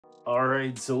All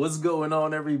right, so what's going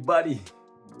on, everybody?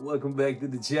 Welcome back to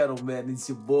the channel, man. It's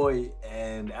your boy,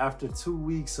 and after 2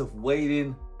 weeks of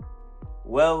waiting,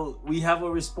 well, we have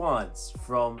a response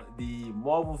from the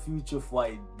Marvel Future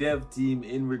Flight dev team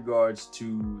in regards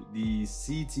to the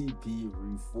CTP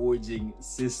reforging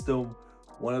system.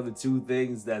 One of the two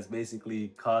things that's basically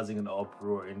causing an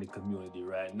uproar in the community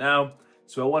right now.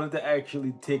 So I wanted to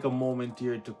actually take a moment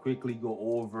here to quickly go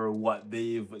over what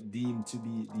they've deemed to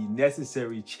be the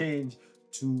necessary change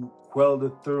to quell the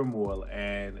turmoil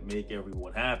and make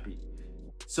everyone happy.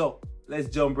 So let's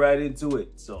jump right into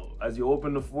it. So as you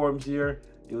open the forums here,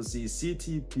 you'll see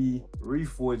CTP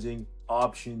reforging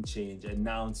option change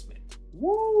announcement.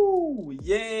 Woo!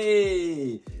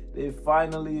 Yay! They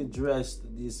finally addressed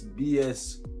this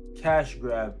BS cash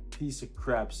grab piece of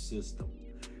crap system.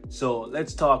 So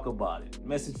let's talk about it.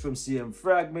 Message from CM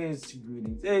Fragments,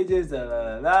 greetings agents,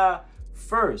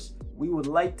 First, we would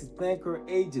like to thank our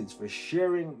agents for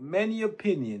sharing many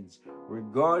opinions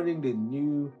regarding the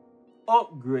new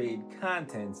upgrade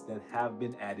contents that have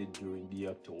been added during the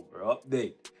October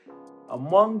update.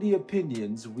 Among the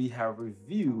opinions we have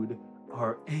reviewed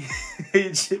are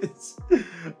agents.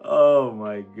 Oh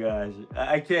my gosh.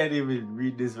 I can't even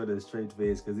read this with a straight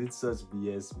face because it's such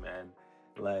BS, man.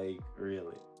 Like,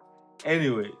 really.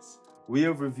 Anyways, we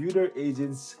have reviewed our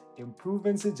agents'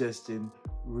 improvement suggestion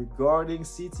regarding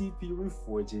CTP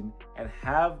reforging and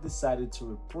have decided to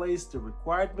replace the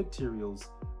required materials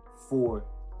for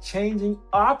changing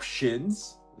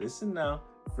options. Listen now,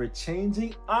 for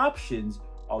changing options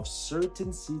of certain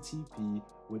CTP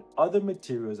with other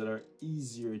materials that are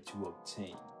easier to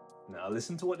obtain. Now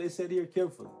listen to what they said here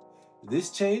carefully.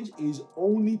 This change is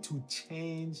only to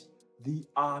change the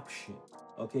option.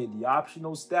 Okay, the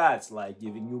optional stats like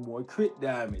giving you more crit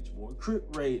damage, more crit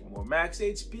rate, more max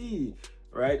HP,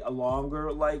 right? A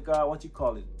longer, like,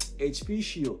 HP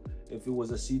shield if it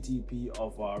was a CTP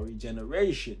of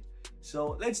regeneration.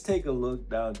 So let's take a look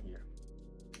down here.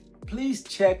 Please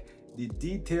check the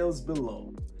details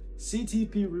below.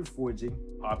 CTP reforging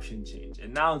option change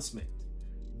announcement.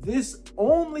 This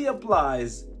only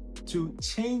applies to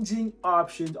changing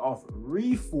options of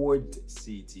reforged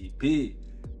CTP,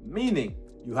 meaning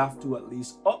you have to at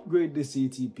least upgrade the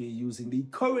CTP using the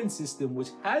current system, which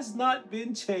has not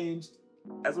been changed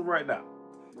as of right now,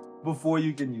 before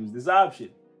you can use this option.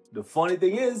 The funny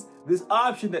thing is, this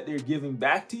option that they're giving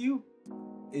back to you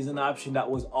is an option that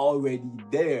was already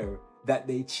there that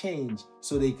they changed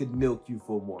so they could milk you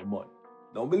for more money.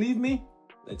 Don't believe me?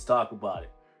 Let's talk about it.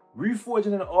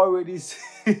 Reforging an already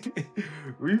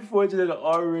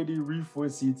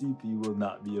reforged CTP will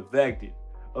not be affected.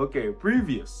 Okay,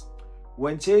 previous.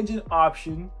 When changing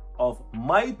option of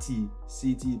mighty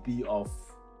CTP of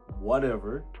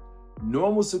whatever,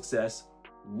 normal success,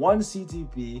 1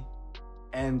 CTP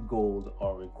and gold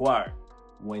are required.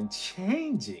 When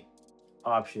changing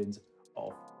options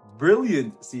of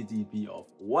brilliant CTP of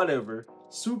whatever,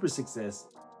 super success,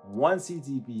 1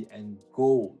 CTP and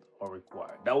gold are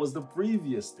required. That was the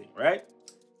previous thing, right?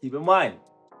 Keep in mind,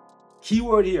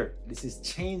 keyword here, this is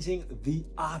changing the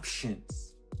options.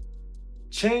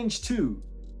 Change 2,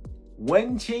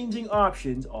 when changing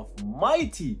options of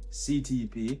mighty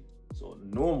CTP, so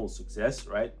normal success,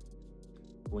 right?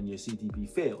 When your CTP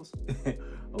fails,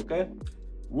 okay?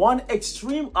 1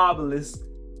 extreme obelisk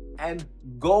and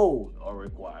gold are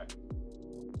required.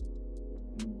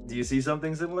 Do you see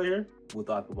something similar here? We'll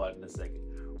talk about it in a second.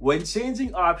 When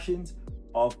changing options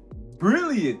of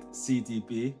brilliant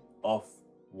CTP of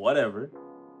whatever,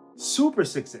 super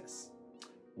success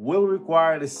will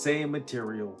require the same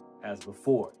material as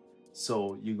before.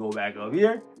 So you go back up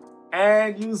here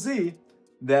and you see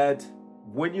that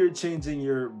when you're changing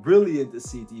your brilliant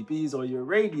CTPs or your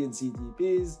radiant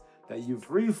CTPs that you've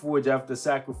reforged after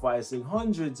sacrificing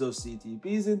hundreds of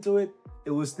CTPs into it,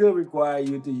 it will still require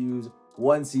you to use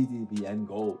 1 CTP and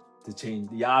gold to change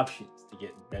the options to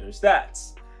get better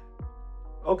stats.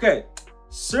 Okay,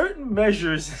 certain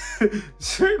measures,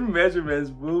 certain measurements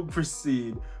will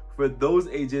proceed for those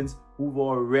agents who've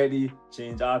already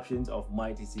changed options of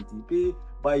mighty CTP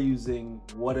by using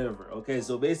whatever. Okay,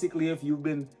 so basically if you've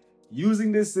been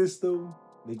using this system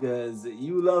because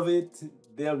you love it,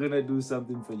 they're gonna do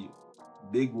something for you.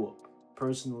 Big whoop.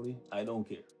 Personally, I don't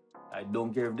care. I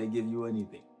don't care if they give you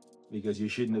anything because you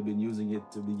shouldn't have been using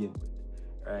it to begin with,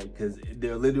 right? Because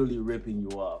they're literally ripping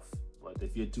you off. But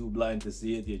if you're too blind to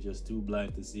see it, you're just too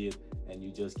blind to see it and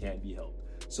you just can't be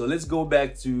helped. So let's go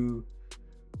back to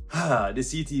the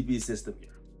CTP system here.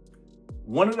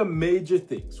 One of the major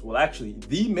things, well actually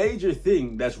the major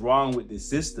thing that's wrong with this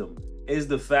system is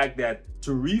the fact that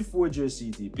to reforge your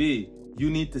CTP, you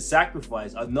need to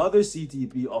sacrifice another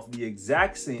CTP of the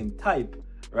exact same type,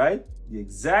 right? The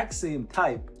exact same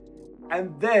type.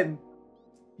 And then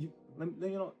let me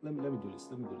do this.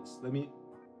 Let me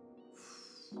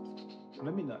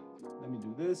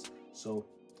do this. So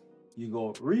you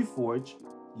go Reforge,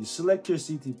 you select your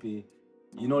CTP.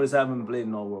 You notice I haven't played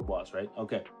no World Boss, right?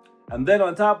 Okay. And then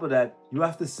on top of that, you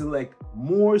have to select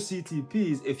more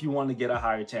CTPs if you want to get a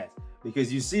higher chance.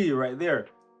 Because you see right there,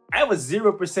 I have a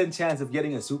 0% chance of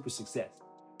getting a super success,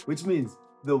 which means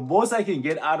the most I can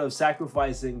get out of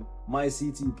sacrificing my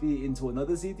CTP into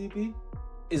another CTP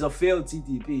is a failed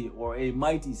CTP or a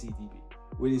mighty CTP,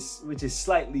 which is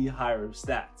slightly higher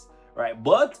stats, right?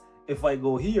 But if I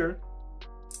go here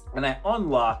and I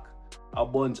unlock a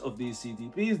bunch of these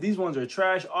CTPs, these ones are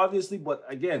trash, obviously, but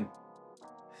again,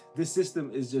 this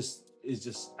system is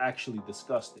just actually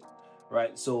disgusting,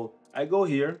 right? So I go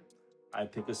here, I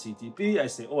pick a CTP, I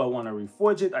say, oh, I want to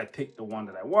reforge it, I pick the one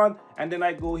that I want, and then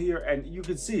I go here and you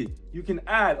can see, you can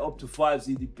add up to 5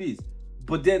 CTPs,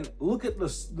 but then look at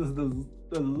the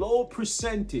low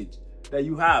percentage that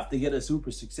you have to get a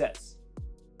super success.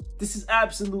 This is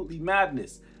absolutely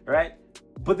madness, right?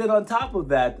 But then on top of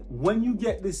that, when you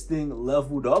get this thing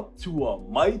leveled up to a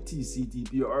mighty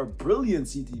CTP or a brilliant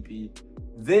CTP,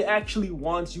 they actually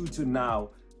want you to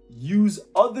now use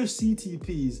other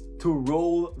CTPs to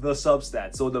roll the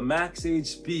substats. So the max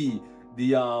HP,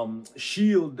 the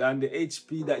shield and the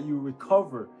HP that you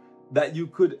recover that you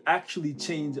could actually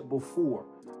change before,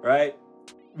 right?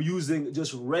 Using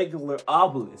just regular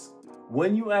obelisk.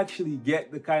 When you actually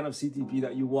get the kind of CTP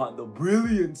that you want, the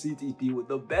brilliant CTP with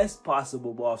the best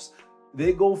possible buffs,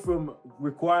 they go from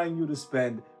requiring you to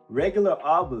spend regular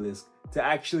obelisk to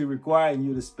actually requiring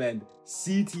you to spend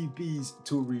CTPs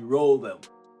to re-roll them.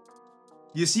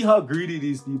 You see how greedy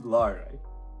these people are, right?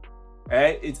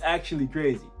 Right? It's actually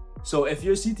crazy. So if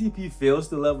your CTP fails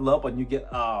to level up and you get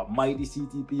a mighty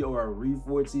CTP or a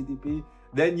reforged CTP,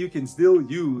 then you can still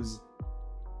use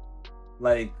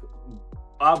like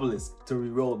obelisk to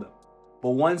re-roll them.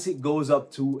 But once it goes up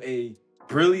to a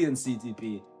brilliant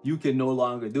CTP, you can no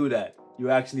longer do that. You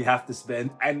actually have to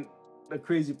spend, and the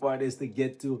crazy part is to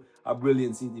get to a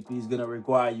brilliant CTP is gonna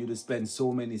require you to spend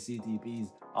so many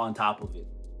CTPs on top of it.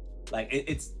 Like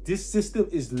this system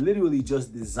is literally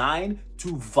just designed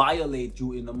to violate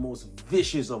you in the most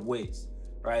vicious of ways,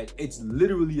 right? It's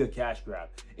literally a cash grab.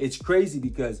 It's crazy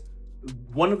because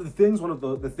one of the things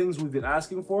we've been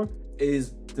asking for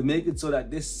is to make it so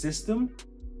that this system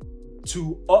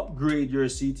to upgrade your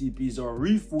CTPs or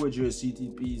reforge your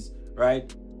CTPs,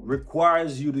 right,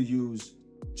 requires you to use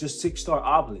just 6-star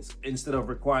obelisk instead of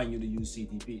requiring you to use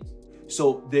CTPs.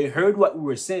 So they heard what we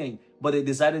were saying, but they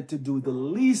decided to do the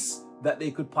least that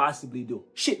they could possibly do.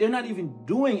 Shit, they're not even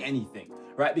doing anything,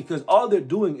 right? Because all they're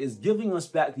doing is giving us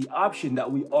back the option that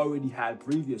we already had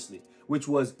previously, which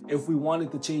was if we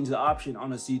wanted to change the option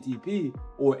on a CTP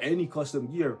or any custom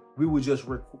gear, we would just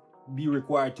be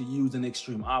required to use an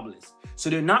extreme obelisk. So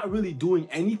they're not really doing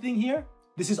anything here.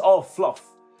 This is all fluff.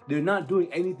 They're not doing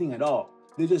anything at all.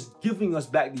 They're just giving us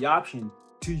back the option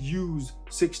to use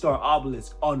 6-star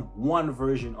obelisk on one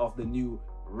version of the new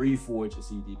Reforged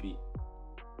CTP.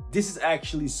 This is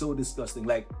actually so disgusting.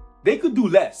 Like, they could do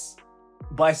less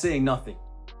by saying nothing.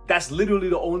 That's literally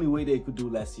the only way they could do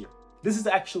less here. This is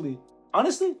actually,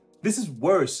 honestly, this is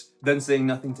worse than saying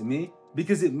nothing to me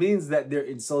because it means that they're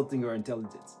insulting our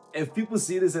intelligence. If people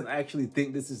see this and actually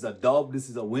think this is a dub, this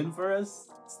is a win for us,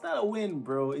 it's not a win,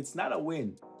 bro. It's not a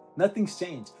win. Nothing's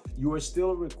changed. You are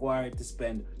still required to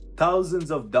spend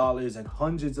thousands of dollars and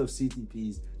hundreds of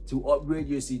CTPs to upgrade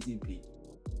your CTP.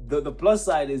 The plus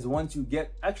side is once you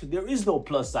get, actually there is no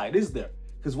plus side, is there?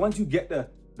 Because once you get the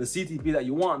CTP that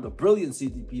you want, the brilliant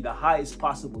CTP, the highest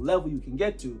possible level you can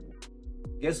get to,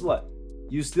 guess what?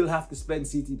 You still have to spend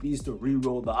CTPs to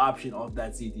re-roll the option of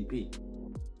that CTP.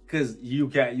 Because you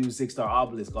can't use 6-star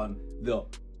obelisk on the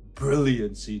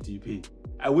brilliant CTP.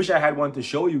 I wish I had one to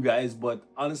show you guys, but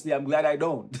honestly, I'm glad I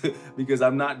don't because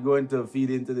I'm not going to feed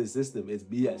into this system. It's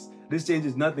BS. This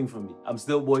changes nothing for me. I'm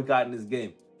still boycotting this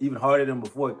game, even harder than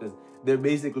before because they're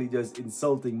basically just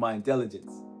insulting my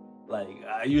intelligence. Like,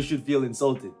 you should feel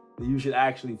insulted. You should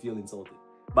actually feel insulted.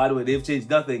 By the way, they've changed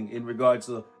nothing in regards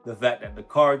to the fact that the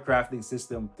card crafting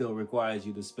system still requires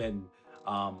you to spend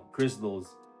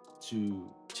crystals to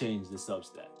change the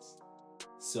substats.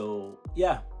 So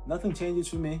yeah, nothing changes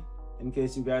for me. In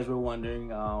case you guys were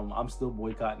wondering, I'm still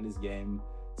boycotting this game.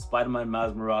 Spider-Man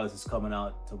Miles Morales is coming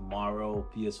out tomorrow.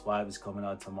 PS5 is coming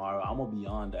out tomorrow. I'm gonna be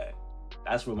on that.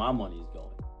 That's where my money is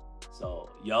going. So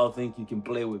y'all think you can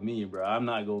play with me, bro. I'm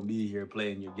not gonna be here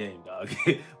playing your game, dog.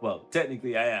 Well,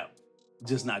 technically I am.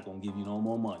 Just not gonna give you no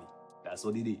more money. That's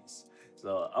what it is.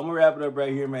 So I'm gonna wrap it up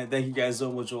right here, man. Thank you guys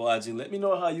so much for watching. Let me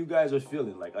know how you guys are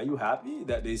feeling. Like, are you happy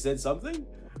that they said something?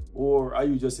 Or are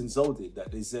you just insulted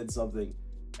that they said something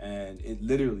and it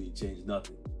literally changed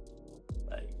nothing?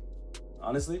 Like,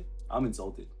 honestly, I'm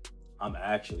insulted. I'm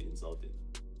actually insulted.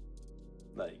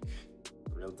 Like,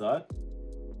 real talk.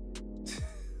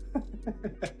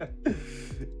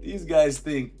 These guys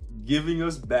think giving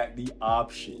us back the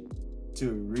option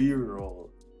to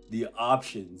re-roll the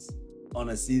options on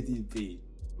a CTP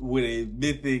with a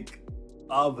mythic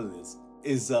obelisk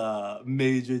is a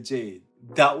major change.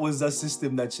 That was a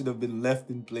system that should have been left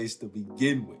in place to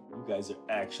begin with. You guys are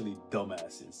actually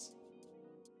dumbasses.